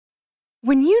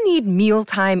When you need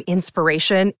mealtime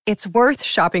inspiration, it's worth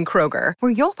shopping Kroger,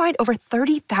 where you'll find over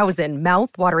 30,000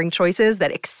 mouth-watering choices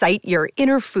that excite your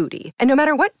inner foodie. And no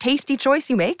matter what tasty choice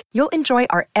you make, you'll enjoy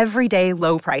our everyday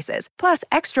low prices, plus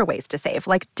extra ways to save,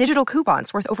 like digital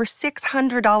coupons worth over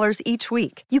 $600 each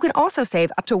week. You can also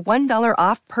save up to $1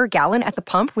 off per gallon at the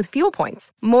pump with fuel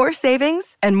points. More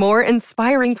savings and more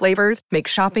inspiring flavors make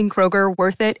shopping Kroger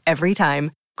worth it every time.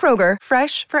 Kroger,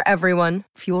 fresh for everyone.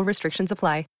 Fuel restrictions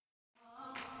apply.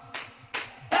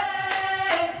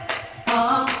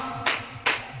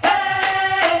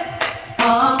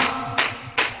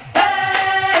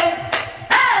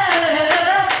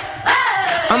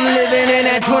 I'm living in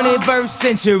that 21st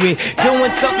century,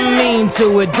 doing something mean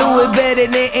to it. Do it better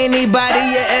than anybody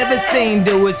you ever seen.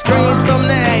 Do it. Screams from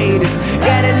the haters,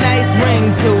 got a nice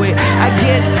ring to it. I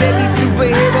guess every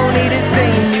superhero need his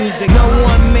theme music. No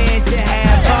one man should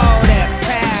have all that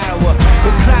power.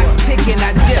 The clock's ticking,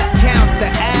 I just count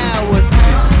the hours.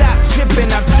 Stop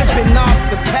tripping, I'm tripping off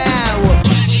the power.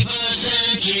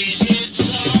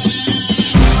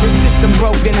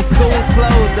 Broken, the schools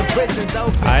closed, the prisons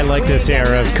open. I like this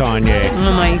era of Kanye.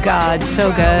 Oh my God, so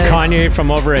good. Kanye from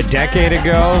over a decade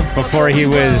ago, before he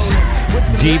was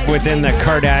deep within the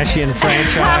Kardashian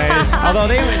franchise. Although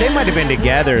they might have been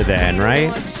together then,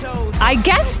 right? I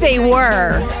guess they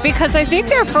were, because I think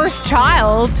their first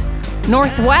child,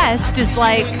 Northwest, is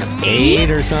like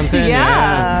 8 or something.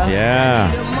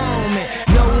 Yeah.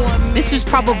 This was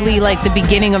probably like the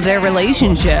beginning of their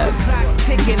relationship.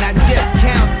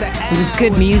 It was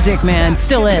good music, man.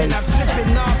 Still is.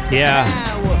 Yeah.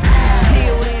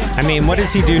 I mean, what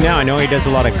does he do now? I know he does a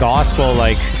lot of gospel,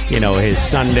 like, his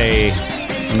Sunday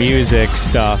music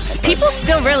stuff. People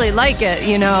still really like it,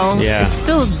 Yeah. It's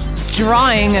still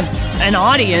drawing an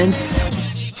audience.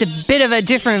 It's a bit of a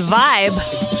different vibe.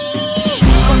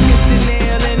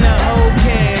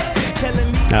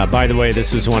 By the way,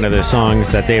 this was one of the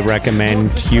songs that they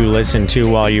recommend you listen to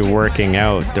while you're working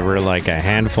out. There were like a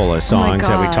handful of songs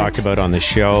that we talked about on the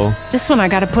show. This one I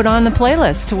got to put on the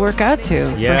playlist to work out to,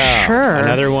 for sure.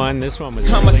 Another one. This one was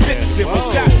really good.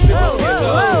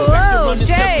 Whoa,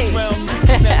 Jay.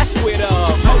 Life's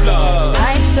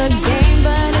a game,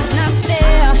 but it's not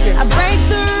fair. I break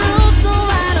the rules, so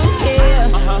I don't care.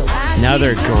 So I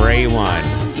Another great one.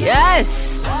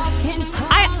 Yes.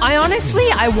 I honestly,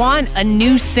 I want a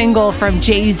new single from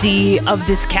Jay-Z of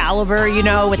this caliber,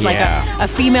 with like a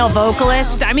female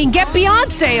vocalist. I mean, get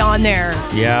Beyonce on there.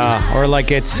 Yeah, or like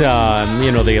it's,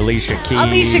 the Alicia Keys.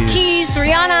 Alicia Keys,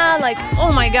 Rihanna, like,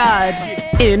 oh my God.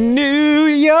 In New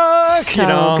York.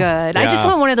 So good. I just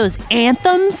want one of those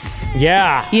anthems.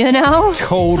 Yeah.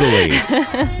 Totally.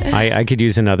 I could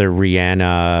use another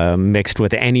Rihanna mixed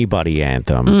with anybody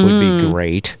anthem. Would be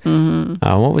great. Mm-hmm.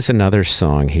 What was another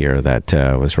song here that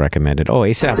was recommended? Oh,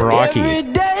 A$AP Rocky.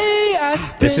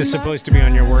 This is supposed to be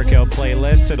on your workout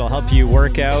playlist. It'll help you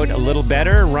work out a little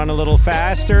better, run a little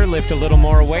faster, lift a little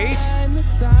more weight.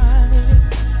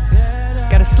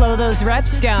 Gotta slow those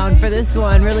reps down for this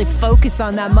one. Really focus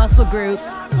on that muscle group.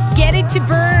 Get it to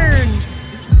burn.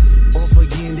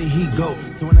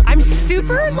 I'm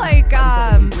super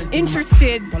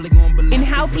interested in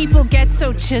how people get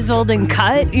so chiseled and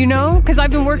cut, because I've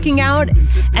been working out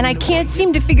and I can't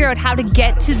seem to figure out how to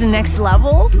get to the next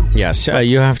level. Yes,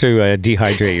 you have to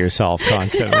dehydrate yourself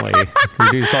constantly.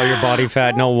 Reduce all your body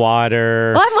fat, no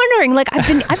water. Well, I'm wondering,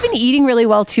 I've been eating really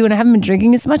well too, and I haven't been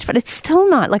drinking as much, but it's still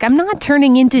not I'm not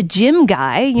turning into gym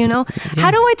guy.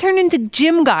 How do I turn into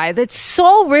gym guy that's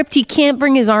so ripped he can't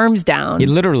bring his arms down? You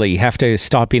literally have to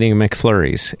stop eating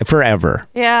McFlurries forever.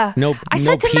 Yeah. No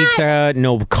pizza,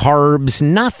 no carbs,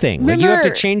 nothing. You have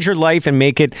to change your life and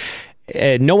make it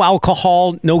no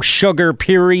alcohol, no sugar,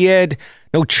 period,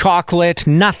 no chocolate,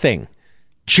 nothing.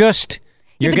 Just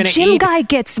you're going to eat. Gym guy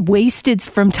gets wasted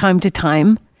from time to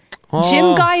time.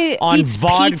 Gym guy on eats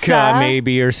vodka pizza.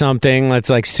 maybe or something that's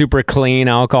like super clean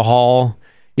alcohol.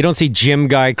 You don't see gym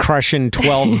guy crushing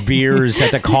 12 beers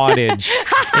at the cottage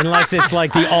unless it's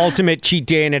like the ultimate cheat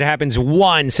day and it happens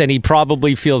once and he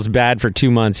probably feels bad for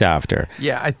 2 months after.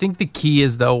 Yeah, I think the key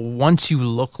is, though, once you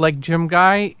look like gym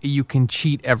guy, you can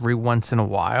cheat every once in a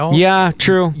while. Yeah,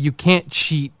 true. You can't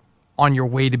cheat on your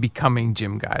way to becoming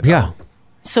gym guy, though. Yeah.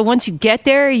 So once you get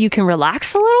there, you can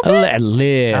relax a little bit? A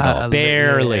little,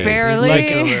 barely.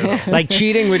 Barely? Like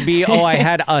cheating would be, I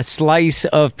had a slice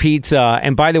of pizza.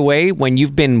 And by the way, when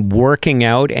you've been working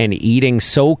out and eating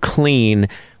so clean,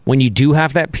 when you do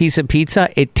have that piece of pizza,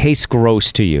 it tastes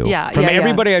gross to you. Yeah, From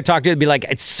everybody I talked to, it'd be like,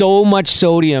 it's so much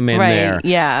sodium in there.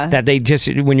 Yeah. That they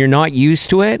just, when you're not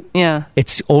used to it, yeah,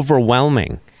 it's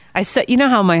overwhelming. I said, you know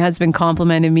how my husband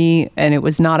complimented me and it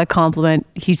was not a compliment?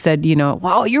 He said,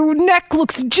 wow, your neck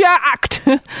looks jacked.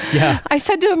 Yeah. I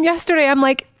said to him yesterday, I'm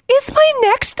like, is my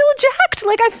neck still jacked?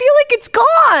 Like, I feel like it's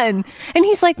gone. And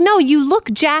he's like, no, you look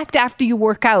jacked after you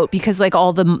work out because like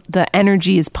all the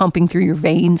energy is pumping through your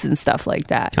veins and stuff like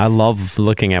that. I love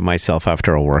looking at myself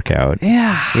after a workout.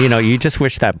 Yeah. You just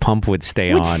wish that pump would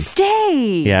stay on.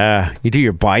 Stay. Yeah. You do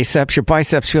your biceps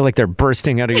feel like they're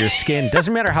bursting out of your skin.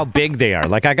 Doesn't matter how big they are.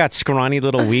 Like I got scrawny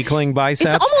little weakling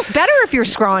biceps. It's almost better if you're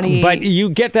scrawny. But you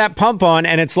get that pump on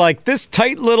and it's like this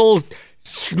tight little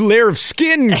layer of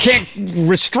skin can't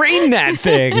restrain that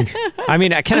thing. I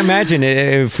mean, I can't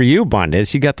imagine for you,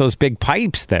 Bundes. You got those big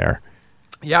pipes there.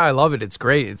 Yeah, I love it. It's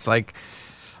great. It's like...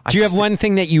 Do you have one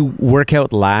thing that you work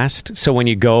out last? So when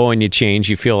you go and you change,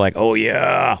 you feel like, oh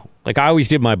yeah. Like I always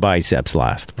did my biceps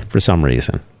last for some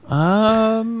reason.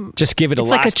 Just give it a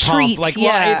it's last like a treat. pump.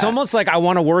 Yeah. It's almost like I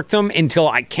want to work them until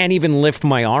I can't even lift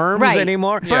my arms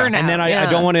anymore. Burnout, and then I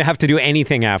don't want to have to do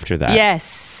anything after that.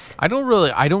 Yes. I don't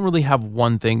really have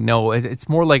one thing. No, it's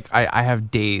more like I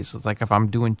have days. It's like if I'm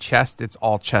doing chest, it's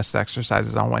all chest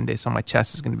exercises on one day. So my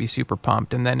chest is going to be super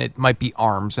pumped. And then it might be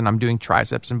arms and I'm doing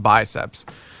triceps and biceps.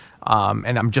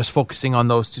 And I'm just focusing on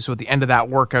those two. So at the end of that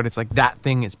workout, it's like that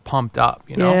thing is pumped up,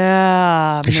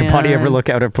 Yeah. Does your body ever look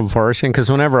out of proportion?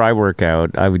 Because whenever I work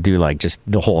out, I would do like just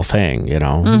the whole thing,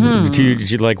 Mm-hmm. Do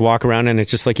you like walk around and it's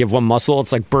just like you have one muscle,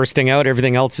 it's like bursting out,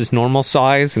 everything else is normal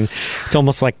size and it's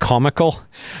almost like comical?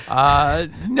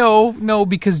 No,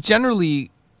 because generally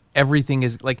everything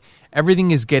is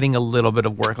getting a little bit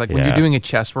of work. Like when you're doing a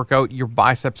chest workout, your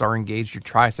biceps are engaged, your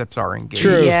triceps are engaged.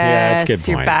 True. Yes, Yeah, that's a good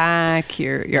your point. back,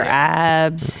 your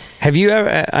abs. Have you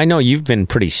ever, I know you've been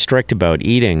pretty strict about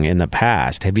eating in the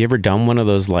past. Have you ever done one of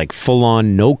those like full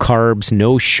on no carbs,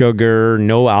 no sugar,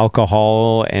 no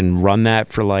alcohol and run that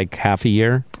for like half a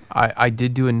year? I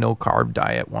did do a no carb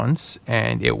diet once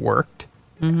and it worked.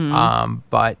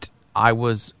 But I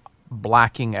was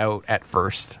blacking out at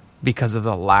first because of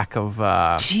the lack of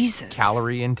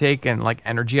calorie intake and like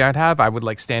energy I'd have. I would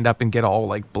like stand up and get all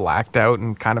like blacked out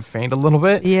and kind of faint a little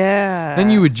bit. Yeah. Then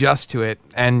you adjust to it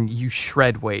and you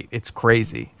shred weight. It's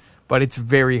crazy. But it's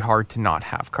very hard to not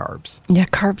have carbs. Yeah,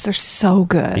 carbs are so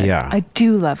good. Yeah. I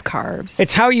do love carbs.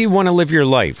 It's how you want to live your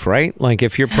life, right? Like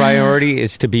if your priority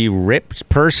is to be ripped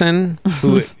person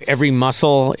who every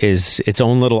muscle is its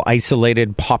own little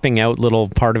isolated popping out little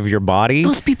part of your body.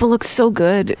 Those people look so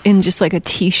good in just like a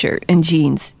t-shirt and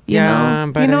jeans. You know?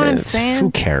 But you know what I'm saying?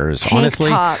 Who cares? Tank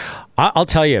Honestly, top. I'll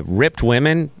tell you, ripped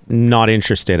women, not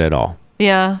interested at all.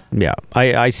 Yeah. Yeah,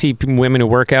 I see women who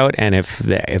work out, and if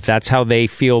that's how they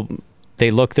feel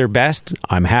they look their best,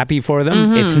 I'm happy for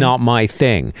them. It's not my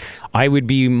thing. I would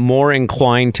be more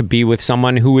inclined to be with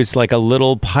someone who is like a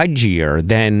little pudgier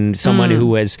than someone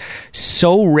who is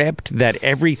so ripped that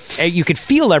you could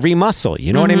feel every muscle.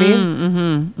 You know what I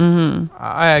mean?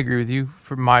 I agree with you.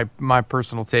 For my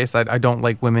personal taste, I don't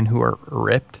like women who are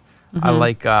ripped. I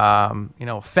like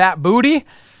fat booty.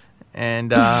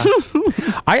 And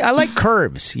I like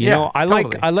curves, you know. I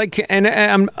totally. like, and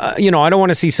I don't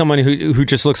want to see someone who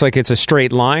just looks like it's a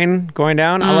straight line going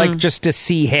down. I like just to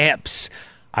see hips.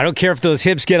 I don't care if those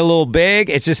hips get a little big.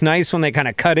 It's just nice when they kind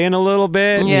of cut in a little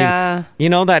bit. Yeah. You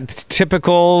know, that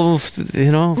typical,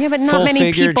 Yeah, but not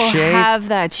many people have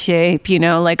that shape,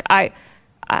 Like I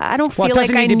don't feel it like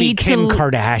doesn't I need to be need Kim to.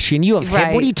 Kardashian. You have hip.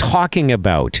 Right. What are you talking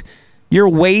about? Your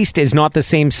waist is not the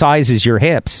same size as your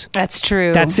hips. That's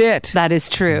true. That's it. That is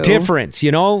true. Difference,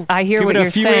 you know? I hear Give what it a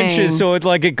you're few saying. inches so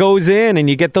it goes in and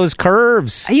you get those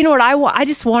curves. You know what I want? I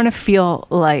just want to feel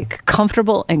like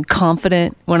comfortable and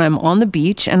confident when I'm on the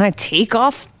beach and I take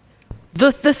off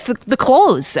the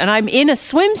clothes and I'm in a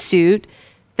swimsuit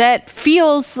that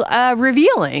feels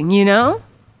revealing,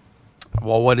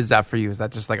 well, what is that for you? Is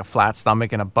that just like a flat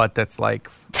stomach and a butt that's like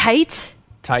Tight.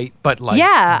 tight, but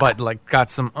like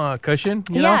got some cushion?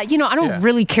 You know? Yeah, I don't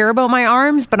really care about my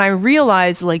arms, but I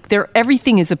realize like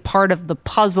everything is a part of the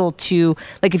puzzle to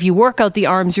like if you work out the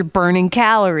arms, you're burning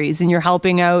calories and you're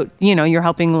helping out, you're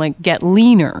helping like get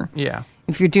leaner. Yeah.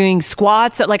 If you're doing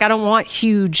squats, like I don't want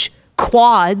huge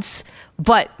quads,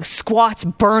 but squats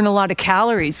burn a lot of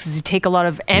calories because they take a lot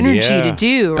of energy to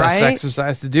do, Best right?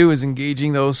 exercise to do is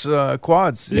engaging those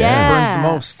quads. Yeah. It burns the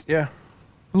most. Yeah.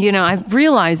 I'm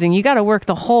realizing you got to work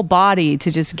the whole body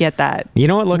to just get that. You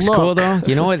know what looks Look. cool though?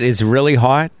 You know what is really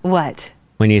hot? What?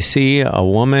 when you see a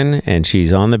woman and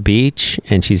she's on the beach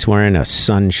and she's wearing a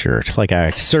sun shirt, like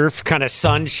a surf kind of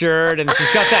sun shirt, and she's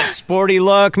got that sporty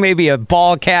look, maybe a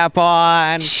ball cap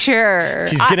on. Sure.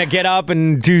 She's going to get up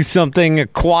and do something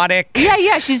aquatic.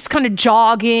 Yeah. She's kind of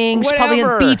jogging. She's probably in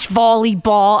Whatever. beach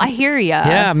volleyball. I hear ya.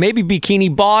 Yeah, maybe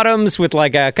bikini bottoms with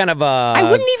like a kind of a I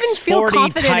wouldn't even feel sporty,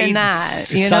 confident tight in that.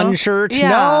 You sun know? shirt.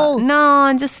 Yeah.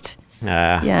 No, just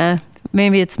Yeah. yeah.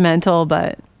 Maybe it's mental,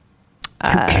 but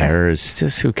Who cares?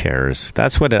 Just who cares?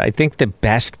 That's what I think the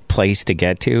best place to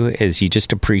get to is you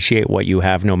just appreciate what you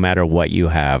have no matter what you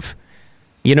have.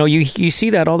 You know, you see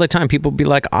that all the time. People be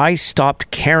like, I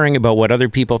stopped caring about what other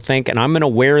people think and I'm going to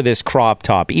wear this crop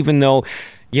top, even though,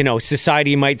 you know,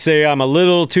 society might say I'm a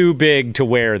little too big to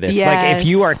wear this. Like if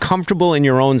you are comfortable in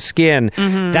your own skin,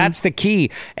 that's the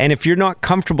key. And if you're not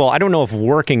comfortable, I don't know if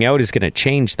working out is going to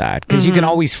change that because you can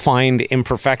always find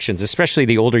imperfections, especially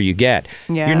the older you get.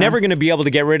 Yeah. You're never going to be able to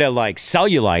get rid of like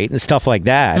cellulite and stuff like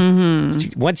that.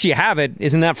 Once you have it,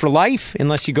 isn't that for life?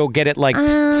 Unless you go get it like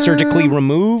surgically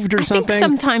removed or I something. think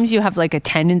sometimes you have like a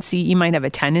tendency, you might have a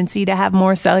tendency to have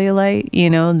more cellulite, you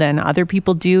know, than other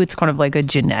people do. It's kind of like a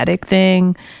genetic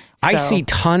thing. I So- see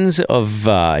tons of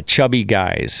chubby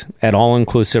guys at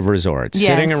all-inclusive resorts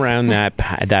sitting around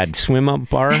that swim-up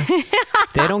bar.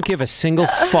 They don't give a single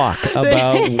fuck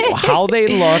about how they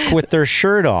look with their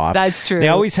shirt off. That's true. They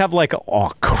always have like a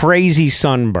crazy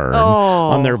sunburn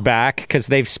on their back because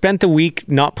they've spent the week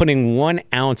not putting 1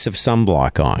 ounce of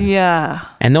sunblock on. Yeah.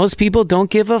 And those people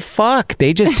don't give a fuck.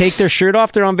 They just take their shirt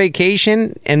off. They're on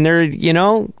vacation and they're, you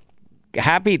know,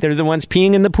 happy. They're the ones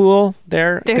peeing in the pool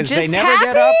there They're because they just never happy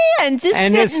get up and just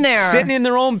sitting there. sitting in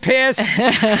their own piss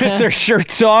with their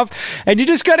shirts off. And you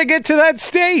just got to get to that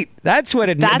state. That's what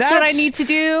it. That's what I need to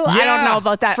do. I don't know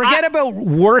about that. Forget about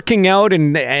working out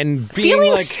and being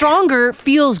Feeling like stronger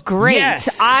feels great.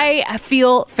 Yes. I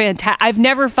feel fantastic. I've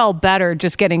never felt better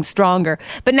just getting stronger.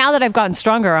 But now that I've gotten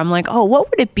stronger, I'm like, oh, what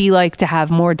would it be like to have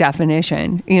more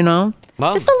definition? You know,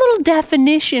 Well, just a little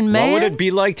definition, man. What would it be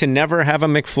like to never have a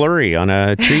McFlurry on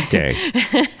a treat day?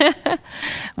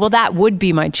 Well, that would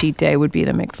be my cheat day. Would be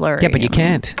the McFlurry. Yeah, but you I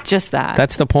mean, can't. Just that.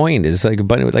 That's the point. Is like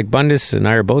Bundes and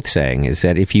I are both saying is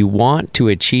that if you want to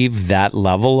achieve that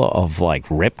level of like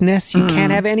ripness, you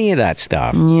can't have any of that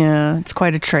stuff. yeah. It's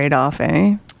quite a trade-off,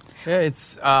 eh? Yeah,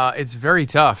 it's very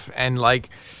tough, and like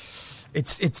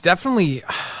it's definitely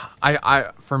I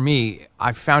for me,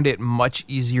 I found it much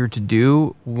easier to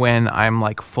do when I'm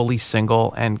like fully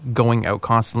single and going out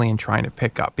constantly and trying to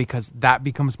pick up, because that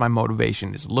becomes my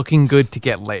motivation, is looking good to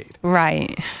get laid.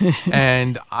 Right.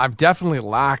 And I've definitely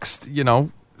laxed, you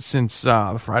know, since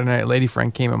the Friday Night Lady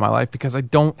Friend came in my life, because I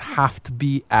don't have to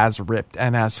be as ripped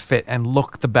and as fit and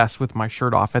look the best with my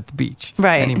shirt off at the beach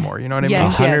Right. anymore. You know what I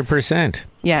Yes. mean? 100%.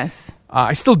 Yes.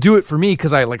 I still do it for me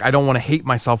because I don't want to hate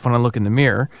myself when I look in the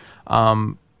mirror.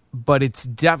 But it's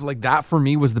definitely like that for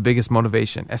me was the biggest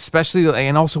motivation, especially,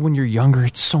 and also when you're younger,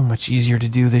 it's so much easier to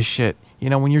do this shit. You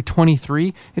know, when you're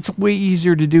 23, it's way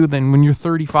easier to do than when you're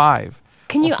 35.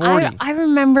 Can you? or 40. I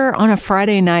remember on a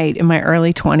Friday night in my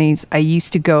early 20s, I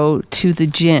used to go to the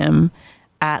gym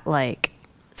at like.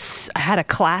 I had a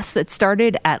class that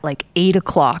started at like 8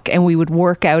 o'clock, and we would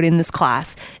work out in this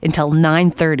class until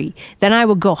 9:30. Then I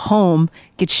would go home,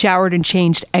 get showered and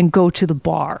changed, and go to the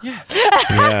bar. Yeah,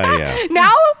 yeah.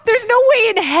 Now there's no way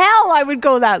in hell I would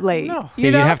go that late. No.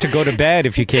 You'd have to go to bed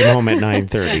if you came home at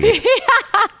 9:30.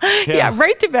 Yeah,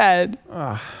 right to bed.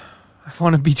 I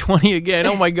want to be 20 again.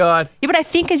 Oh my God. Yeah, but I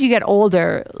think as you get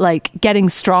older, like getting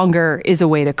stronger is a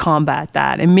way to combat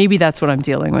that, and maybe that's what I'm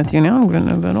dealing with. You know, I'm getting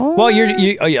a bit older. Well,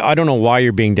 I don't know why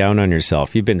you're being down on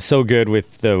yourself. You've been so good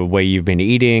with the way you've been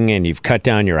eating, and you've cut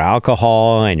down your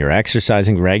alcohol, and you're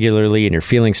exercising regularly, and you're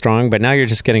feeling strong. But now you're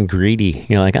just getting greedy.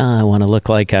 You're like, I want to look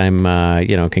like I'm,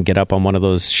 can get up on one of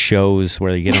those shows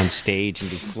where you get on stage and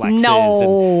do flexes.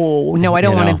 No, I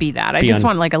don't you want to know, be that. I be just on-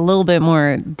 want like a little bit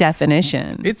more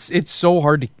definition. It's so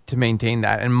hard to maintain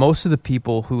that, and most of the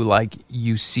people who like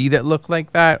you see that look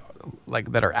like that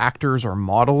are actors or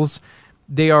models,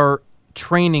 they are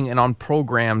training and on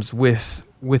programs with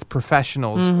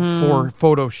professionals for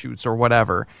photo shoots or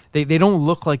whatever. They don't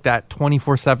look like that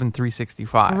 24/7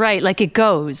 365. Right, like it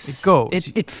goes. It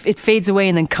goes. It fades away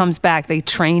and then comes back. They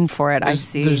train for it. I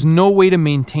see. There's no way to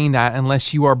maintain that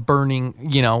unless you are burning,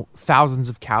 thousands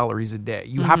of calories a day.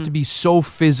 You have to be so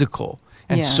physical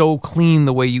and Yeah. so clean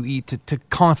the way you eat to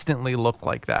constantly look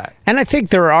like that. And I think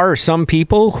there are some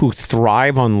people who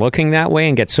thrive on looking that way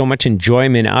and get so much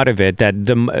enjoyment out of it that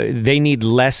they need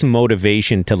less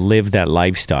motivation to live that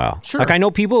lifestyle. Sure. Like I know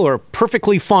people who are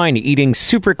perfectly fine eating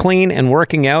super clean and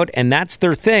working out, and that's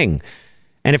their thing.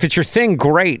 And if it's your thing,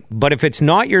 great. But if it's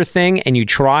not your thing and you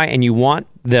try and you want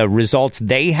the results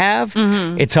they have,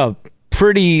 it's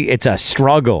a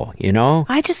struggle, you know?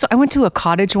 I went to a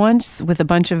cottage once with a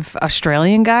bunch of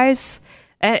Australian guys.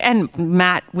 And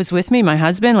Matt was with me, my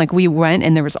husband. Like, we went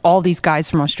and there was all these guys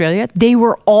from Australia. They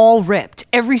were all ripped.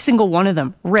 Every single one of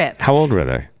them ripped. How old were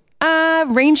they?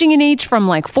 Ranging in age from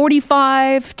like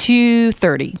 45 to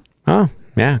 30. Oh,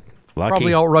 yeah. Lucky.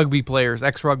 Probably all rugby players,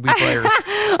 ex-rugby players.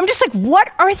 I'm just like, what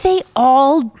are they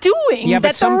all doing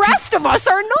that the rest of us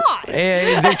are not?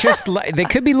 They're just, they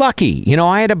could be lucky. You know,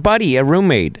 I had a buddy, a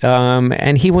roommate,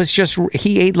 and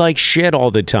he ate like shit all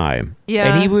the time.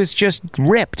 Yeah. And he was just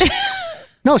ripped.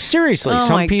 No, seriously. Oh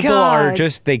some people are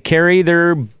just, they carry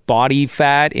their body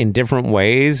fat in different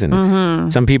ways.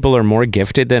 And some people are more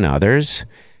gifted than others.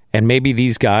 And maybe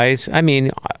these guys, I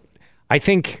mean, I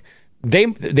think they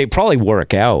probably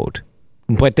work out.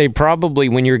 But they probably,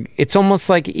 it's almost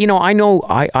like, you know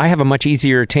I have a much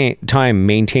easier time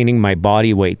maintaining my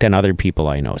body weight than other people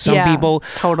I know. Some people,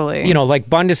 totally. You know, like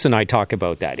Bundus and I talk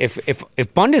about that.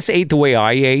 If Bundus ate the way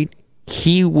I ate,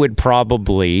 he would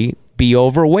probably be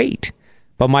overweight.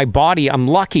 But my body, I'm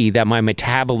lucky that my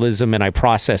metabolism and I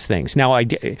process things. Now,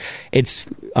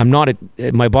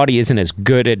 my body isn't as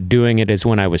good at doing it as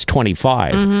when I was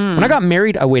 25. When I got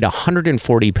married, I weighed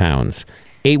 140 pounds.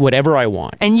 Ate whatever I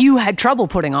want. And you had trouble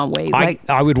putting on weight.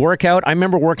 I would work out. I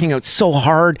remember working out so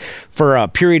hard for a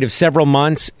period of several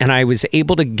months, and I was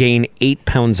able to gain 8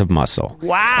 pounds of muscle.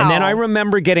 Wow. And then I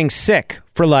remember getting sick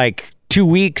for like 2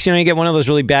 weeks. You know, you get one of those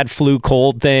really bad flu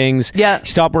cold things. Yeah.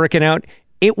 Stop working out.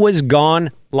 It was gone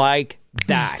like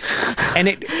that. And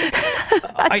it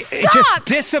just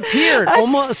disappeared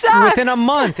almost within a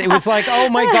month. It was like, oh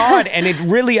my God. And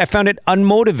I found it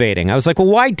unmotivating. I was like, well,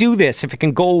 why do this if it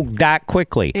can go that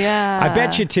quickly? Yeah. I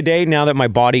bet you today, now that my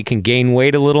body can gain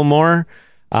weight a little more,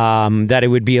 that it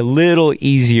would be a little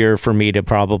easier for me to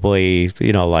probably,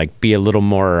 you know, like be a little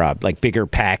more like bigger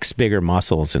pecs, bigger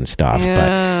muscles and stuff. Yeah.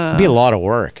 But it'd be a lot of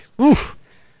work. Oof.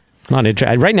 Not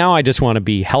interested. Right now, I just want to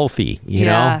be healthy, you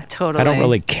know? Yeah, totally. I don't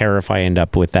really care if I end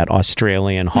up with that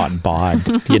Australian hot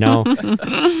bod, you know?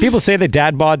 People say the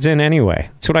dad bod's in anyway.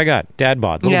 That's what I got. Dad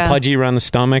bod. Little pudgy around the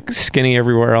stomach, skinny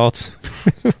everywhere else.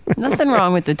 Nothing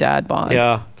wrong with the dad bod.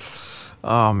 Yeah.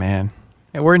 Oh, man.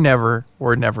 And we're never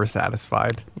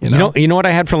satisfied. You know what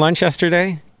I had for lunch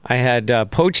yesterday? I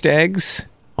had poached eggs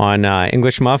on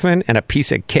English muffin and a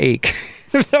piece of cake.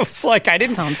 I was like, I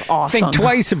didn't Sounds awesome. think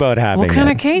twice about having it. What kind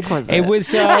of cake was it? It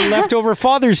was leftover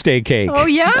Father's Day cake. Oh,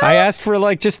 yeah? I asked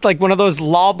for just one of those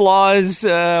Loblaws.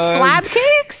 Slab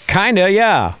cakes? Kinda,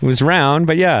 yeah. It was round,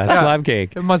 but slab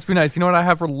cake. It must be nice. You know what I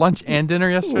had for lunch and dinner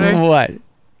yesterday? What?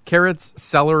 Carrots,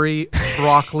 celery,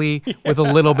 broccoli with a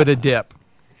little bit of dip.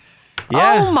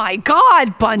 Yeah. Oh, my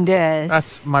God, Bundus.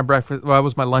 That's my breakfast. Well, that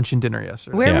was my lunch and dinner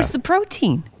yesterday. Where was the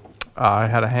protein? I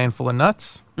had a handful of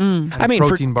nuts. I mean,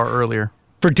 protein bar earlier.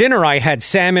 For dinner, I had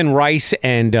salmon, rice,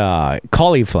 and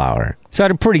cauliflower. So I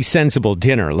had a pretty sensible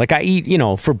dinner. Like I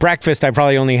eat, for breakfast, I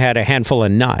probably only had a handful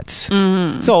of nuts.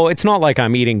 Mm-hmm. So it's not like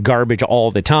I'm eating garbage all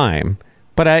the time.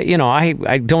 But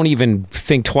I don't even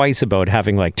think twice about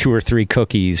having like 2 or 3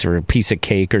 cookies or a piece of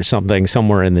cake or something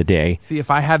somewhere in the day. See, if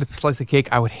I had a slice of cake,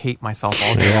 I would hate myself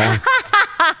all day long.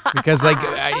 Because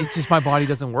it's just my body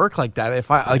doesn't work like that. If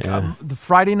the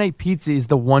Friday night pizza is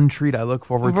the one treat I look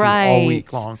forward to all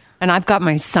week long. And I've got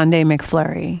my Sunday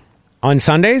McFlurry. On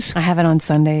Sundays? I have it on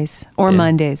Sundays or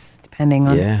Mondays, depending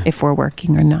on if we're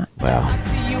working or not. Wow.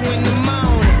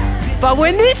 But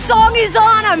when this song is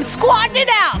on, I'm squatting it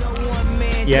out.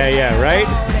 Yeah, right?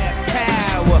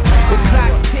 The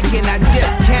clock's ticking, I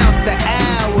just count the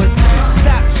hours.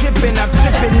 Stop tripping, I'm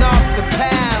tripping off the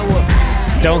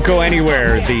power. Don't go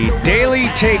anywhere. The Daily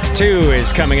Take 2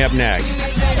 is coming up next.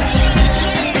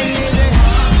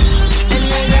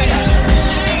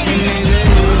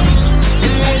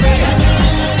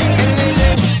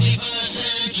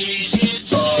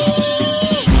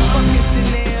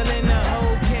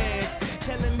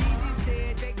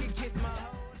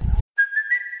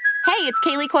 Hey, it's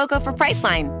Kaylee Cuoco for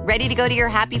Priceline. Ready to go to your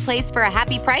happy place for a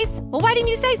happy price? Well, why didn't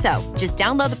you say so? Just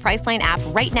download the Priceline app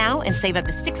right now and save up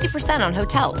to 60% on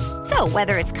hotels. So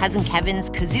whether it's Cousin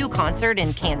Kevin's Kazoo Concert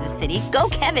in Kansas City, go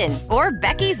Kevin, or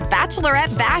Becky's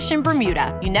Bachelorette Bash in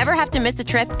Bermuda, you never have to miss a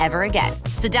trip ever again.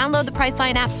 So download the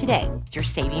Priceline app today. Your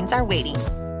savings are waiting.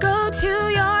 Go to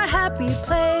your happy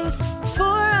place for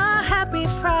a happy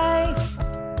price.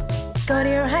 Go to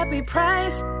your happy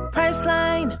price,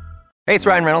 Priceline. Hey, it's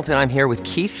Ryan Reynolds, and I'm here with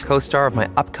Keith, co-star of my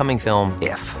upcoming film,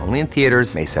 If, only in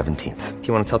theaters May 17th. Do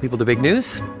you want to tell people the big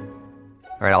news?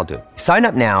 All right, I'll do it. Sign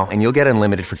up now and you'll get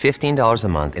unlimited for $15 a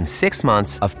month and 6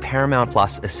 months of Paramount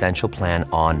Plus Essential Plan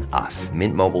on us.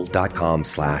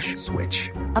 MintMobile.com/switch.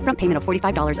 Upfront payment of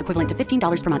 $45 equivalent to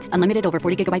 $15 per month. Unlimited over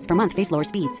 40 gigabytes per month. Face lower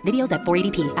speeds. Videos at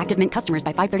 480p. Active Mint customers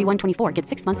by 531.24 get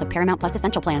 6 months of Paramount Plus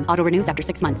Essential Plan. Auto renews after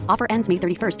 6 months. Offer ends May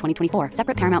 31st, 2024.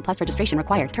 Separate Paramount Plus registration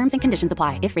required. Terms and conditions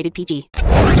apply if rated PG.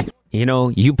 You know,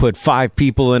 you put 5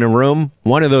 people in a room.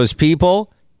 One of those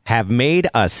people have made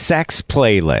a sex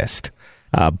playlist.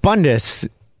 Bundus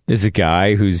is a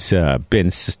guy who's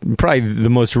been probably the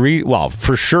most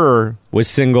for sure was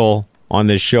single on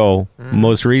this show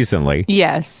most recently.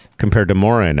 Yes. Compared to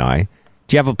Maura and I.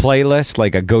 Do you have a playlist,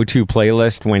 like a go-to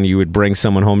playlist when you would bring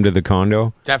someone home to the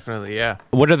condo? Definitely, yeah.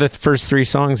 What are the first 3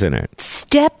 songs in it?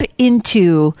 Step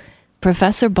into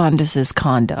Professor Bundus's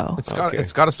condo. It's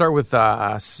got to start with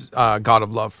God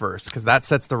of Love first, because that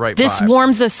sets the right This vibe.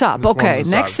 warms us up. This Okay, warms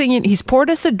us next up. thing, he's poured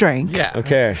us a drink. Yeah.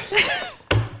 Okay.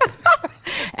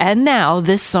 And now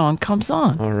this song comes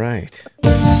on. All right.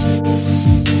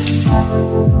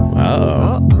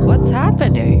 Oh, what's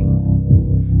happening?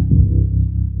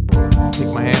 Take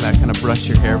my hand, I kind of brush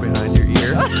your hair behind your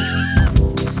ear.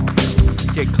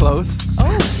 Get close.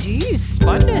 Oh, jeez,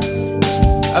 Bundus.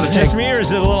 Is it just me or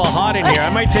is it a little hot in here? I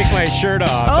might take my shirt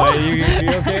off. Oh. You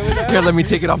okay with that? Here, let me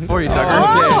take it off for you, Tucker.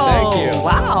 Okay, thank you.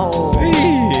 Wow.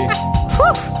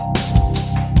 Whew.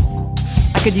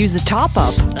 I could use a top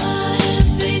up.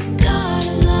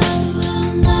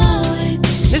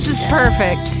 This is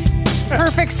perfect.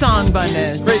 Perfect song,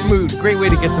 Bundus. Great mood. Great way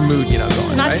to get the mood, going.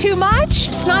 It's not right? too much.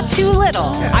 It's not too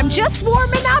little. Yeah. I'm just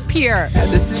warming up here. Yeah,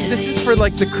 this is for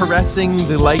like the caressing,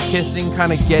 the light kissing,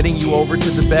 kind of getting you over to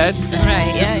the bed.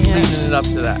 Right, This is leading it up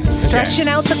to that. Stretching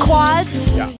out the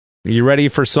quads. Yeah. You ready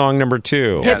for song number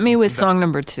 2? Hit me with song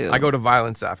number 2. I go to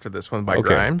Violence after this one by Okay.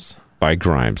 Grimes. By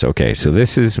Grimes. Okay, so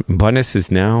this is Bundus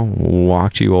has now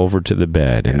walked you over to the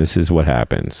bed, and this is what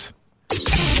happens.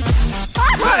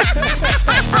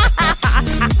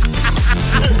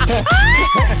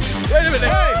 Wait a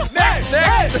minute. Hey, next.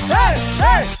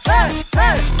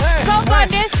 Go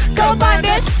Bundus! Go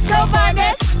Bundus! Go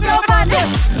Bundus! Go Bundus!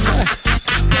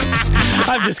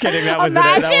 I'm just kidding. That wasn't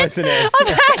it. That wasn't it.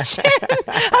 Imagine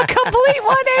a complete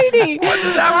 180. What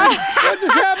just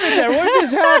happened there? What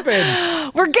just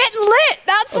happened? We're getting lit.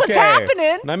 That's what's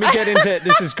happening. Let me get into it.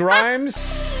 This is Grimes.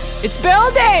 It's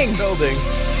building.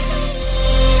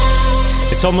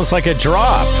 It's almost like a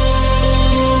drop.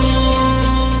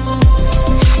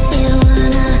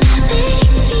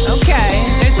 Okay.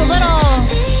 There's a little.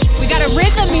 We got a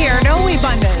rhythm here, don't we,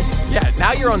 Bundus? Yeah,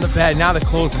 now you're on the bed. Now the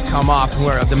clothes have come off, and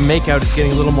where the makeout is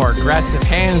getting a little more aggressive.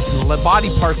 Hands and body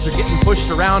parts are getting pushed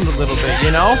around a little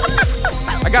bit,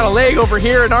 I got a leg over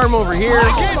here, an arm over here.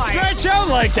 I can't stretch out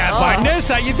like that, Bundus.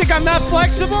 You think I'm that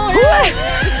flexible?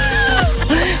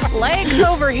 Legs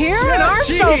over here and arms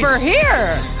over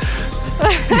here.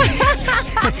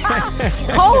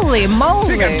 Holy moly.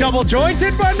 Think I'm double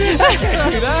jointed, Bundus?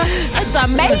 That's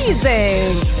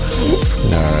amazing.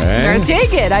 All right.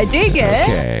 I dig it.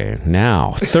 Okay,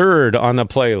 now, 3rd on the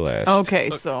playlist.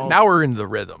 Okay, so Now we're into the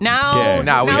rhythm. Okay.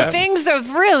 Now things have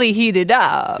really heated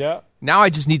up. Yeah. Now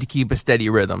I just need to keep a steady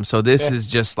rhythm. So this is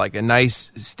just like a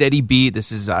nice steady beat.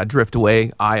 This is Drift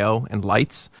Away, I.O., and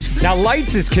Lights. Now,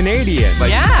 Lights is Canadian. Lights is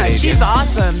Yeah, Canadian. she's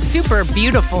awesome. Super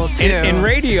beautiful, too. In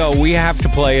radio, we have to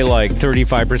play like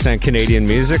 35% Canadian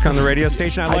music on the radio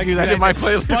station. I do that in my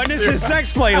playlist, Bundus'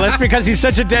 sex playlist, because he's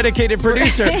such a dedicated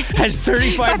producer, has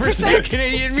 35%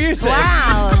 Canadian music.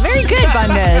 Wow, very good,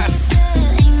 Bundus.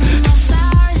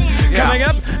 Coming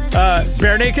up,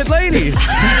 Bare Naked Ladies.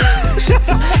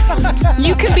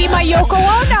 You can be my Yoko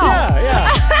Ono.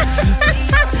 Yeah.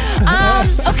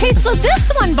 Okay, so this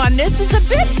one, Bundus, is a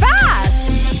bit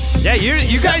fast. Yeah,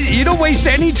 you guys, you don't waste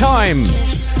any time.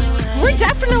 We're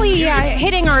definitely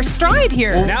hitting our stride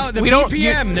here. Now the We don't-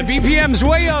 BPM, the BPM's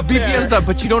way up. BPM's up,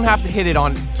 but you don't have to hit it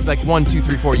on like 1, 2,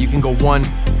 3, 4. You can go 1,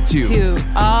 2. 2,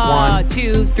 1,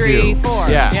 2, 3, 4.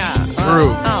 Yeah.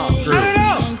 Groove. I Groove. don't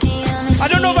know. I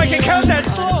don't know if I can count that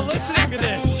slow listening to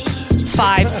this.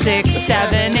 5, 6,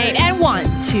 7, 8, and 1,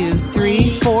 2,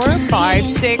 3, 4, 5,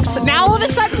 6. Now all of a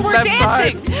sudden we're Left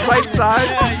dancing. side, right side,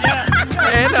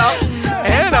 and up,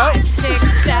 and up. 5,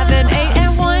 6, 7, 8,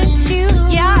 and 1, 2.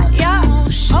 Yeah.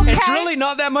 Okay. It's really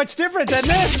not that much different than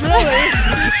this, really.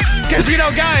 Because,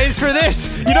 guys, for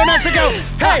this, you don't have to go,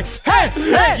 hey.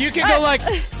 You can go like,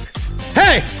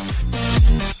 hey.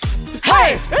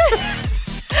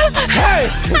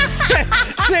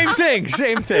 Same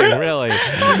thing, really.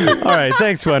 All right,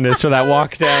 thanks, Bundus, for that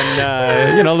walk down,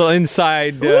 a little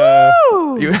inside. Woo!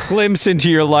 glimpse into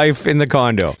your life in the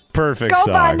condo. Perfect Go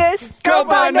song. Bondus. Go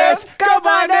Bondus. Go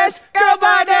Bondus. Go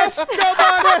Bondus. Go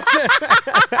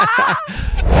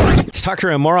Bondus. It's Tucker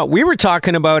and Maura. We were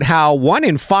talking about how 1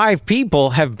 in 5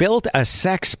 people have built a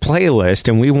sex playlist,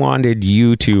 and we wanted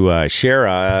you to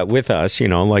share with us,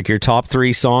 like your top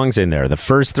 3 songs in there, the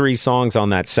first 3 songs on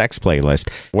that sex playlist.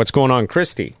 What's going on,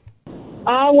 Christy?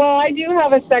 Well, I do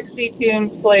have a sexy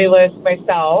tunes playlist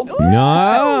myself.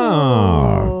 No.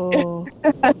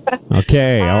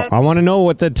 Okay, I want to know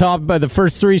what the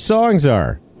first 3 songs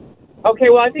are. Okay,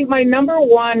 well, I think my number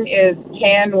 1 is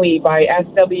Can We by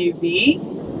SWV.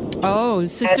 Oh,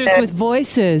 Sisters with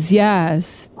Voices,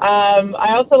 yes.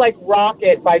 I also like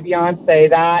Rocket by Beyonce.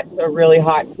 That's a really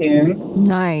hot tune.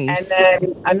 Nice. And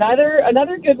then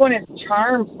another good one is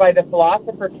Charmed by the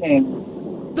Philosopher King.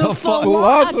 The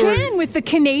Philosopher. Again, with the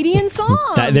Canadian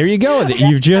songs. There you go.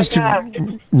 You've just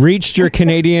reached your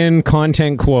Canadian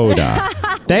content quota.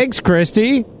 Thanks,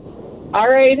 Christy. All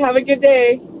right, have a good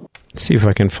day. Let's see if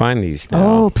I can find these now.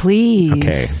 Oh, please.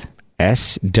 Okay.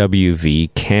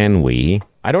 SWV, Can We?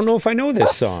 I don't know if I know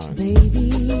this song.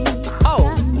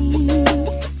 Oh.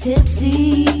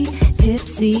 Tipsy,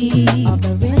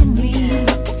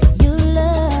 your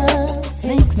love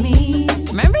takes me.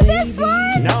 Remember this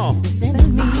one? No.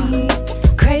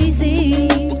 Crazy.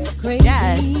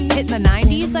 Yeah, hit in the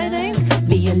 90s, I think.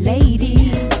 Be a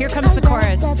lady. Here comes the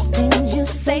chorus. That thing you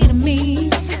say to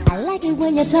me. I like it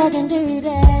when you're talking dirty.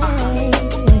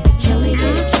 Can we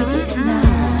get kissy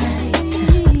tonight?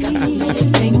 Got so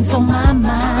many things on my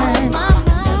mind.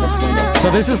 So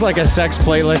this is like a sex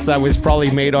playlist that was probably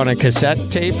made on a cassette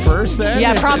tape first then?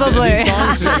 Yeah, probably. These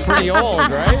songs are pretty old,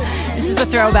 right? This is a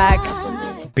throwback.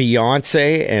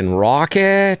 Beyonce and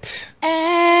Rocket.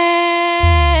 Ass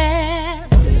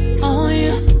on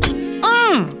you.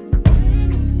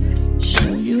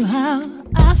 Show you how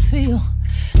I feel.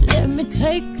 Let me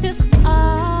take this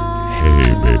off.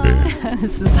 Hey, baby.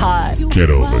 This is hot. Get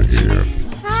over here.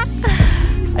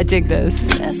 I dig this.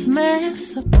 Let's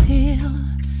mass appeal.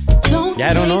 Yeah,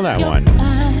 I don't know that one.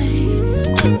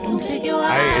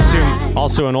 I assume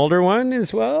also an older one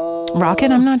as well.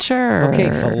 Rocket, I'm not sure. Okay,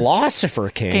 Philosopher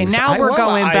Kings. Okay, now we're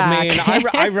going back.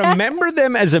 I remember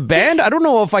them as a band. I don't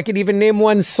know if I could even name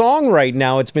one song right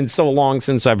now. It's been so long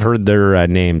since I've heard their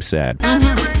name said. Oh,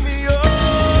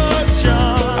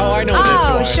 I know this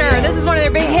one. Oh, sure. This is one of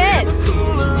their big hits.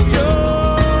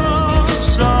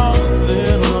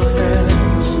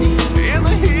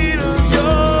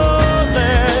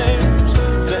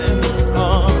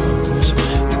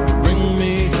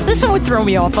 This one would throw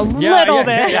me off a little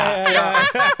bit.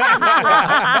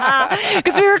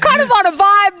 Because we were kind of on a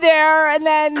vibe there, and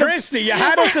then... Christy, you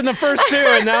had us in the first 2,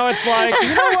 and now it's like, you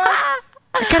know what?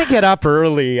 I gotta get up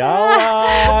early.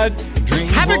 I'll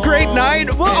have a great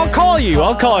night. Well, I'll call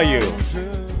you.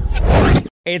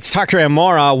 It's Tucker and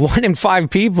Maura. 1 in 5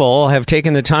 people have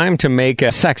taken the time to make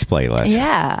a sex playlist.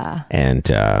 Yeah.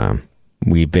 And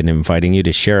we've been inviting you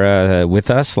to share with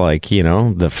us,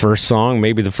 the first song,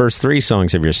 maybe the first 3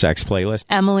 songs of your sex playlist.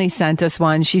 Emily sent us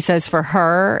one. She says for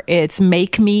her, it's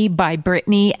Make Me by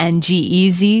Britney and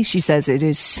G-Eazy. She says it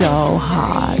is so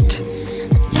hot.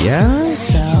 Yeah?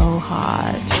 So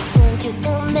hot. Just want you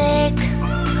to make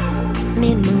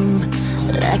me move.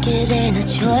 Like it ain't a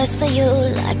choice for you.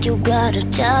 Like you got a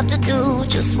job to do.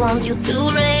 Just want you to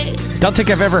raise. Don't think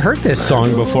I've ever heard this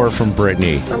song before from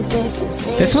Britney.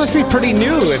 This must be pretty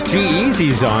new if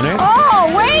G-Eazy's on it.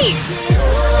 Oh, wait!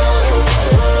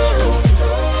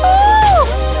 Ooh.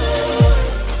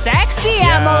 Sexy,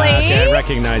 Emily. Okay, I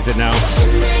recognize it now.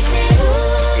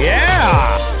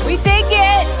 Yeah! We think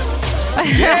it.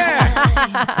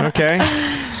 Yeah! Okay.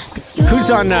 Who's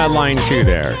on line 2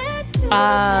 there?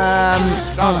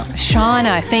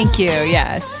 Shauna, thank you,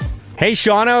 yes. Hey,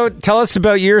 Shauna, tell us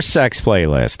about your sex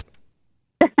playlist.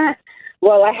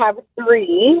 Well, I have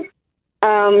 3.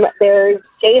 There's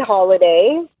Jay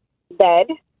Holiday, Bed.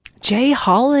 Jay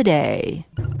Holiday.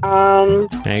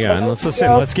 Hang on, let's listen.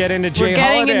 Let's get into Jay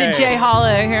Holiday. We're getting into Jay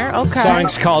Holiday here. Okay. The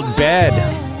song's called Bed.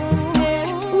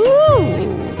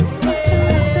 Woo!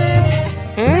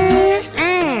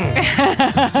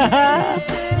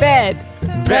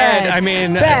 Bed. I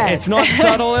mean, it's not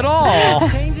subtle at all.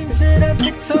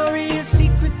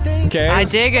 Okay. I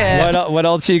dig it. What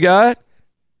else you got?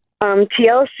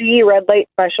 TLC, Red Light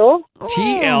Special.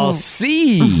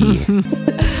 TLC.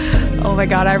 Oh my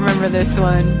God, I remember this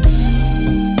one.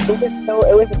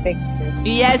 It was a big thing.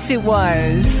 Yes, it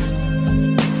was.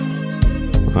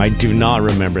 I do not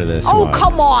remember this one. one.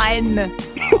 Come on.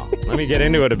 Let me get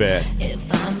into it a bit. If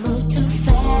I move too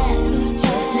fast,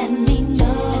 just let me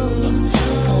know.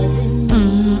 'Cause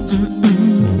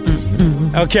it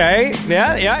Okay.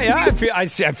 Yeah. I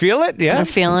feel it. Yeah. You're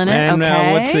feeling it. And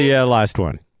okay. What's the last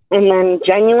one? And then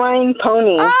Genuine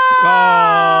Pony. Oh,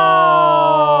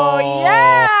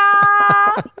 yeah.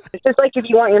 It's just like if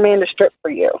you want your man to strip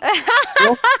for you.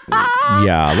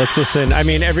 Yeah, let's listen. I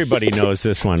mean, everybody knows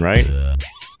this one, right?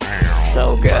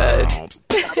 So good.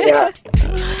 Yeah.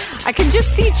 I can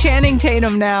just see Channing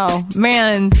Tatum now.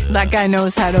 Man, that guy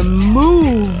knows how to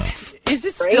move. Is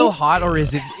it still hot, or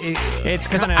is it? It's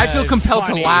because kinda I feel compelled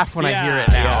funny. to laugh when I hear it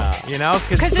now. Yeah. You know,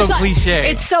 because it's so like- cliche.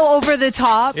 It's so over the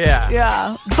top.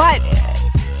 Yeah. But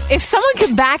if someone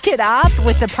could back it up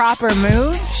with the proper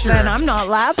moves, then I'm not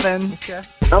laughing. Okay.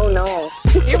 Oh, no.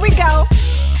 Here we go.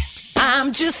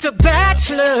 I'm just a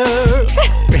bachelor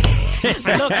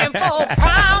looking for a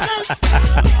promise.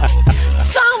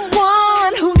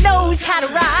 Someone who knows how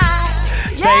to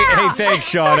ride. Yeah. Hey, thanks,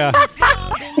 Shauna.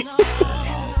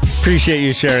 Appreciate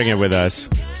you sharing it with us.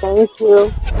 Thank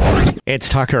you. It's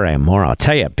Tucker and more. I'll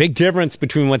tell you, big difference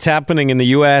between what's happening in the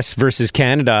U.S. versus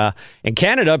Canada. In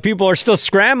Canada, people are still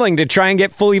scrambling to try and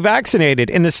get fully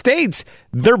vaccinated. In the States,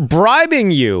 they're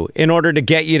bribing you in order to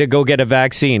get you to go get a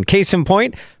vaccine. Case in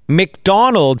point,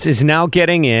 McDonald's is now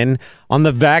getting in on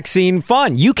the vaccine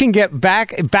fund. You can get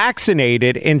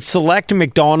vaccinated in select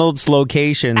McDonald's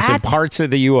locations in parts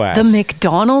of the U.S. The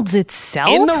McDonald's itself?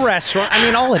 In the restaurant. I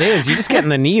mean, all it is, you're just getting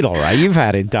the needle, right? You've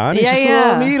had it done. It's just a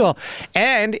little needle.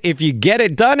 And if you get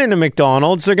it done in a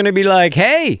McDonald's, they're going to be like,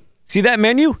 hey, see that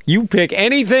menu? You pick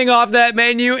anything off that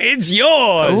menu, it's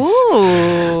yours.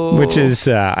 Ooh. Which is,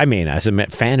 I mean, as a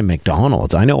fan of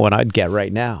McDonald's, I know what I'd get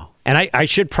right now. And I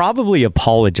should probably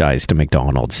apologize to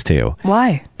McDonald's, too.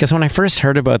 Why? Because when I first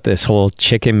heard about this whole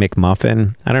Chicken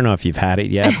McMuffin, I don't know if you've had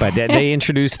it yet, but they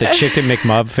introduced the Chicken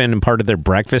McMuffin in part of their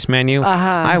breakfast menu.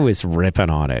 I was ripping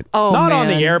on it. Oh, Not on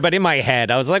man. the air, but in my head.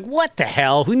 I was like, what the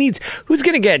hell? Who's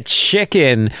going to get a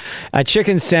chicken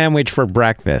sandwich for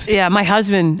breakfast? Yeah, my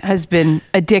husband has been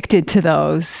addicted to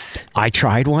those. I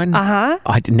tried one. Uh-huh.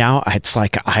 Now it's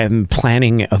like I'm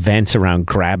planning events around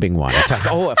grabbing one. It's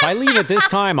like, oh, if I leave at this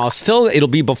time, it'll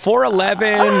be before 11.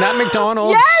 That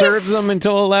McDonald's serves them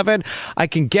until 11. I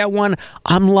can get one.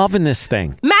 I'm loving this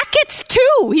thing. Matt gets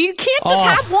two. You can't just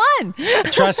have one.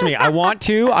 Trust me, I want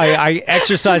to. I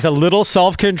exercise a little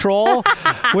self-control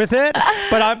with it,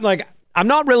 but I'm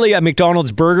not really a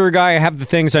McDonald's burger guy. I have the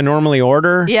things I normally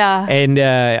order. Yeah. And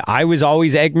I was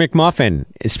always Egg McMuffin,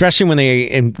 especially when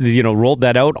they rolled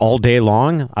that out all day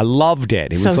long. I loved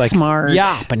it. It So was like smart.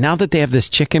 Yeah, but now that they have this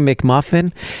Chicken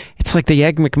McMuffin, it's like the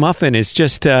Egg McMuffin is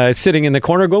just sitting in the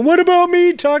corner going, what about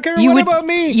me, Tucker? What about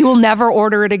me? You will never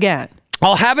order it again.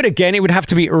 I'll have it again. It would have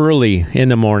to be early in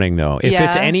the morning, though. If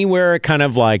it's Yeah. anywhere kind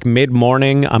of like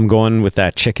mid-morning, I'm going with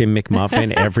that Chicken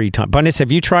McMuffin every time. Bunnis,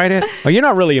 have you tried it? Oh, you're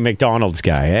not really a McDonald's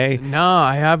guy, eh? No,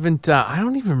 I haven't. I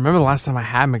don't even remember the last time I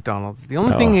had McDonald's. The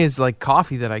only thing is like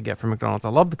coffee that I get from McDonald's. I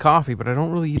love the coffee, but I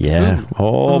don't really eat the food.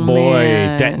 Oh, boy.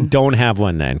 man. Don't have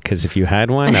one then, because if you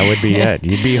had one, that would be it.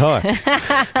 You'd be hooked.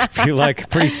 You're like,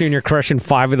 pretty soon you're crushing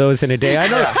 5 of those in a day. I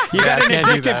know. You got I an can't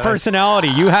do addictive that. personality.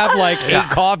 You have like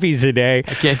 8 coffees a day. I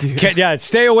can't do that. Yeah,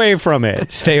 stay away from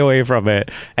it. Stay away from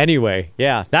it. Anyway,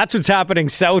 yeah, that's what's happening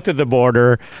south of the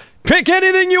border. Pick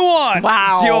anything you want.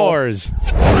 Wow. It's yours.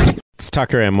 It's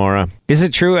Tucker and Maura. Is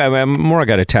it true? Maura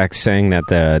got a text saying that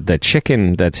the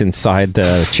chicken that's inside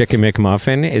the Chicken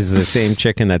McMuffin is the same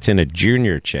chicken that's in a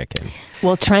Junior Chicken.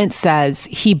 Well, Trent says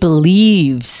he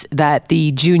believes that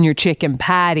the Junior Chicken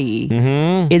Patty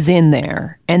is in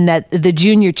there and that the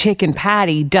Junior Chicken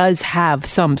Patty does have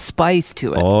some spice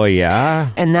to it. Oh,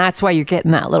 yeah? And that's why you're getting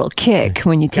that little kick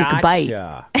when you take a bite.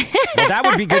 Gotcha. Well, that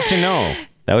would be good to know.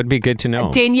 That would be good to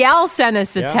know. Danielle sent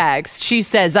us a text. She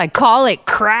says, I call it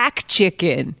crack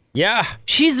chicken. Yeah.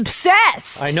 She's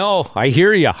obsessed. I know. I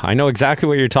hear you. I know exactly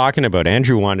what you're talking about.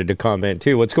 Andrew wanted to comment,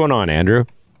 too. What's going on, Andrew?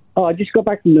 Oh, I just got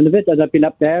back from Nunavut as I've been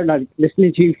up there and I've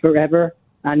listening to you forever.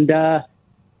 And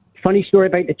funny story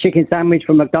about the chicken sandwich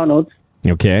from McDonald's.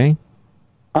 Okay.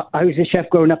 I was a chef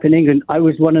growing up in England. I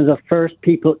was one of the first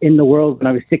people in the world when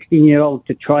I was 16 years old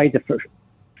to try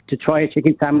a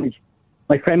chicken sandwich.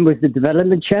 My friend was the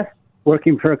development chef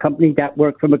working for a company that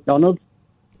worked for McDonald's.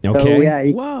 Okay. So, yeah,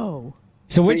 Whoa.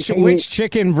 So which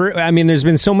chicken, I mean, there's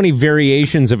been so many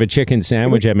variations of a chicken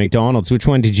sandwich at McDonald's. Which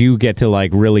one did you get to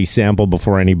like really sample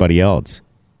before anybody else?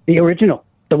 the original.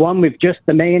 The one with just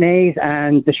the mayonnaise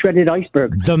and the shredded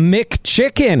iceberg. The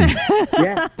McChicken.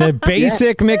 Yeah. The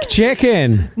basic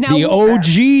McChicken. Now, the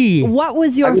OG. What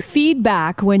was your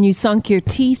feedback when you sunk your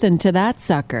teeth into that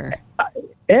sucker?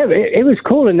 It was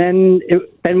cool, and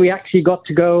then we actually got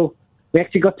to go. We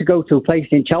actually got to go to a place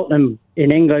in Cheltenham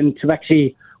in England to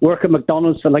actually work at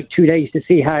McDonald's for like 2 days to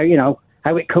see how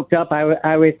how it cooked up,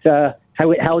 how it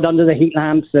held under the heat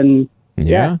lamps, and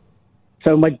Yeah.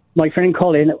 So my friend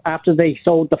Colin, after they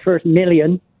sold the first 1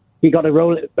 million, he got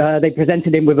they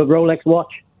presented him with a Rolex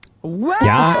watch. Wow.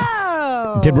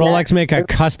 Yeah. Did Rolex make a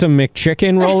custom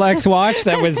McChicken Rolex watch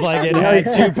that was like it had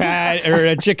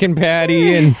a chicken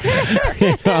patty and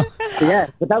Yeah,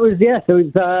 but that was so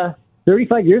it was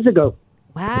 35 years ago.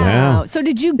 Wow. Yeah. So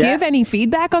did you give any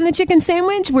feedback on the chicken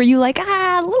sandwich? Were you like,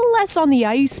 a little less on the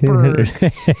iceberg?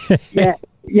 Yeah.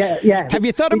 Have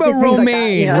you thought He about did things like that,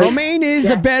 romaine? you know? Romaine is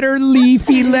a better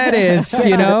leafy lettuce,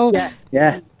 you know?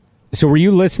 Yeah. So were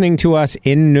you listening to us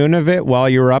in Nunavut while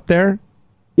you were up there?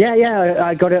 Yeah.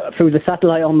 I got it through the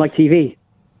satellite on my TV.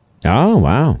 Oh,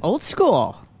 wow. Old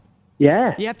school.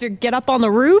 Yeah. You have to get up on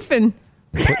the roof and...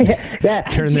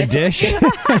 Turn the dish.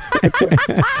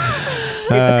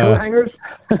 Coat hangers.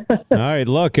 All right,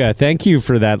 look, thank you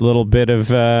for that little bit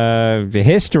of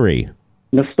history.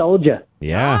 Nostalgia.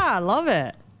 Yeah. I love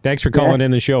it. Thanks for calling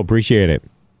in the show. Appreciate it.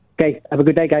 Okay, have a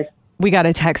good day, guys. We got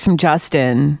a text from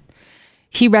Justin.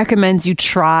 He recommends you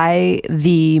try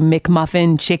the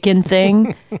McMuffin chicken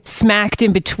thing, smacked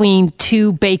in between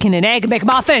 2 bacon and egg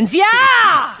McMuffins.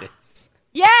 Yeah!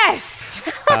 Yes!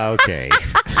 Okay.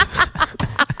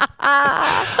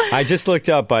 I just looked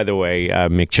up, by the way,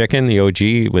 McChicken, the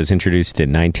OG, was introduced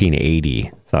in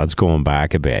 1980. So it's going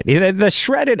back a bit. The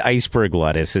shredded iceberg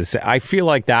lettuce is, I feel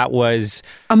like that was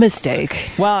a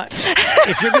mistake. Well,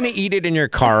 if you're going to eat it in your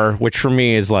car, which for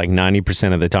me is like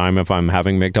 90% of the time if I'm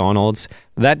having McDonald's,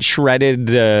 that shredded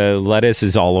lettuce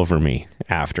is all over me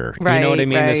after. Right, you know what I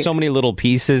mean? right. There's so many little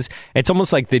pieces. It's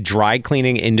almost like the dry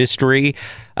cleaning industry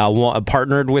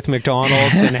partnered with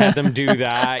McDonald's and had them do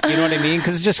that. You know what I mean?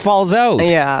 Because it just falls out.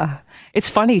 Yeah. It's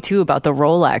funny, too, about the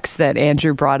Rolex that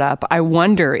Andrew brought up. I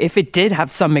wonder if it did have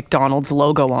some McDonald's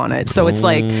logo on it. So it's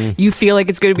like, you feel like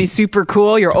it's going to be super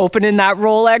cool. You're opening that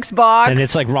Rolex box. And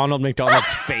it's like Ronald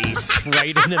McDonald's face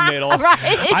right in the middle.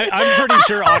 Right. I'm pretty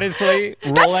sure, honestly,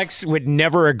 Rolex would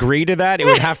never agree to that. It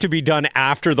would have to be done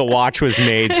after the watch was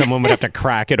made. Someone would have to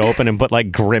crack it open and put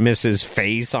like Grimace's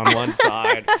face on one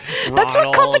side. That's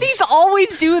what companies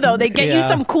always do, though. They get you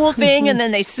some cool thing and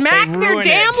then they smack their ruin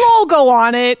damn it. logo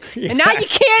on it. And now you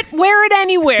can't wear it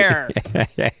anywhere.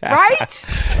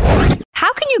 Right?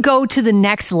 How can you go to the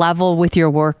next level with your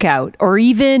workout or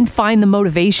even find the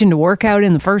motivation to work out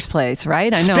in the first place,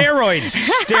 right? I know.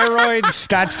 Steroids,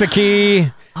 that's the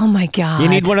key. Oh my God. You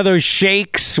need one of those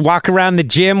shakes. Walk around the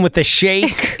gym with the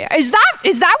shake. Is that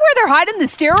where they're hiding the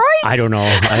steroids? I don't know.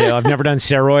 I've never done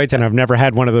steroids and I've never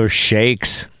had one of those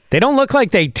shakes. They don't look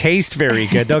like they taste very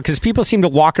good, though, because people seem to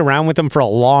walk around with them for a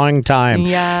long time.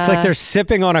 Yeah. It's like they're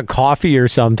sipping on a coffee or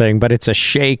something, but it's a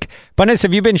shake. Bunnis,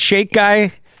 have you been shake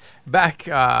guy? Back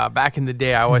in the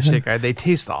day, I was shake guy. They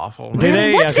taste awful. Do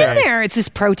they? What's in there? It's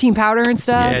just protein powder and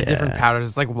stuff? Yeah, different powders.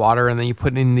 It's like water, and then you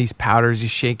put in these powders, you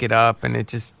shake it up, and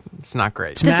it's not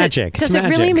great. It's magic. Does it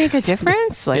really make a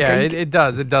difference? Like, yeah, it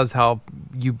does. It does help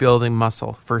you building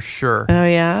muscle, for sure. Oh,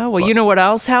 yeah? Well, you know what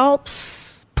else helps?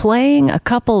 Playing a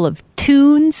couple of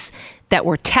tunes that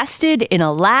were tested in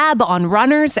a lab on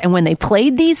runners, and when they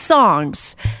played these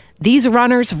songs, these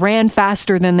runners ran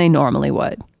faster than they normally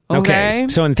would. Okay.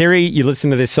 So in theory, you listen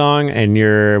to this song and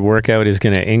your workout is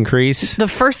going to increase. The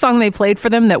first song they played for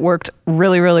them that worked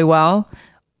really, really well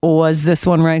was this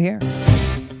one right here.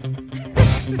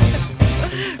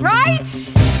 Right?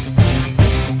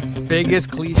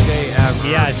 Biggest cliche ever.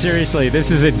 Yeah, seriously,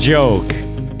 this is a joke.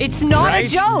 It's not Right?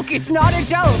 a joke. It's not a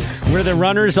joke. We're the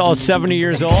runners all 70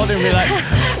 years old and we're like,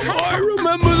 I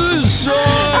remember this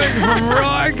song from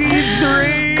Rocky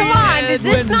 3. Come on, is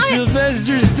this when not-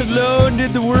 Sylvester Stallone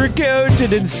did the workout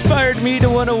and inspired me to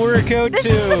want to work out This too.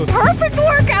 is the perfect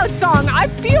workout song. I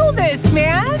feel this,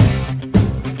 man.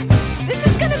 This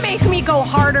is going to make me go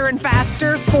harder and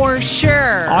faster for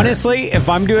sure. Honestly, if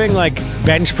I'm doing like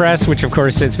bench press, which of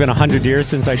course it's been 100 years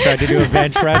since I tried to do a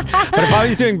bench press, but if I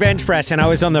was doing bench press and I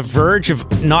was on the verge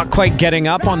of not quite getting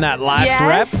up on that last Yes.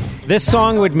 rep, this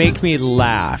song would make me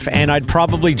laugh and I'd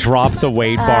probably drop the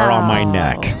weight bar on my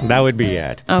neck. That would be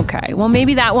it. Okay, well,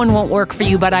 maybe that one won't work for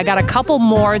you, but I got a couple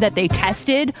more that they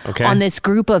tested on this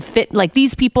group of like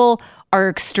these people are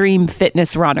extreme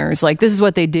fitness runners. Like, this is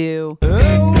what they do.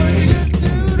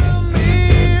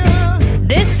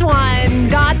 This one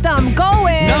got them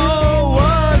going. No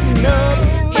one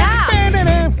knows.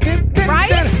 Yeah.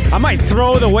 Right? I might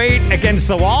throw the weight against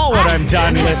the wall when I'm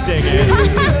done lifting it.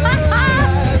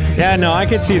 Yeah, no, I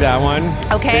could see that one.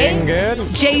 Okay. Being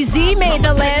good. Jay-Z made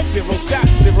the list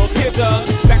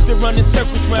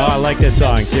Oh, I like this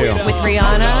song too. with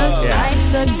Rihanna. Yeah.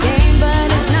 Life's a game, but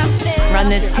it's not fair. run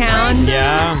this town.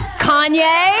 Yeah.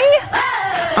 Kanye.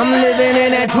 I'm living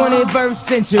in that 21st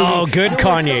century. Oh, good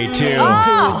Kanye, too.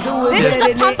 Oh, this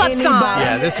is a pump-up song.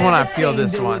 Yeah, this one I feel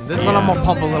this one. This one I'm gonna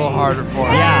pump a little harder for.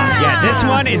 Yeah, this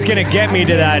one is gonna get me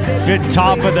to that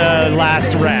top of the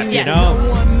last rep, you know?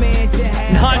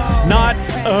 Not,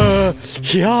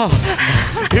 yeah.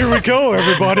 Here we go,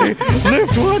 everybody.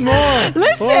 Lift one more.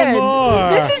 Listen, One more.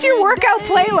 this is your workout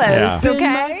playlist, Yeah.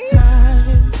 okay?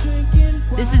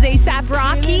 This is ASAP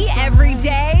Rocky every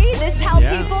day. This help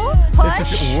Yeah. people push.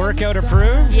 This is workout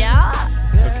approved? Yeah.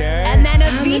 Okay. And then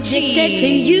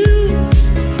Avicii.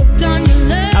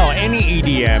 Oh, any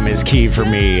EDM is key for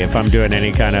me if I'm doing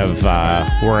any kind of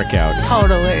workout.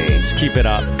 Totally. Just keep it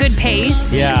up. Good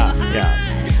pace. Yeah.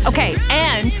 Okay,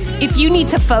 and if you need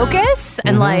to focus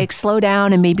and like slow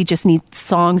down and maybe just need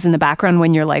songs in the background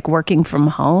when you're like working from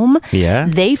home,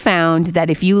 they found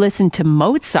that if you listen to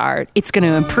Mozart, it's going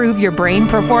to improve your brain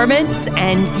performance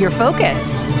and your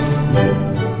focus.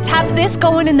 Let's have this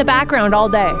going in the background all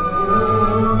day.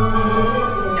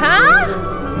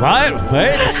 Huh? What?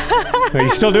 Wait. Are you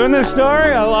still doing this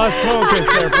story? I lost focus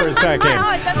there for a second.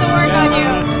 No, it doesn't work on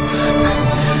you.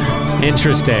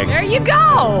 Interesting. There you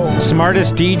go.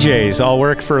 Smartest DJs all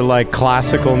work for like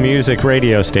classical music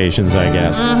radio stations, I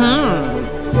guess.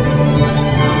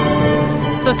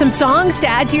 So some songs to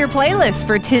add to your playlist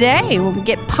for today. We'll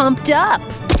get pumped up.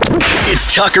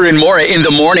 It's Tucker and Maura in the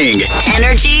morning.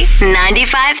 Energy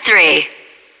 95.3.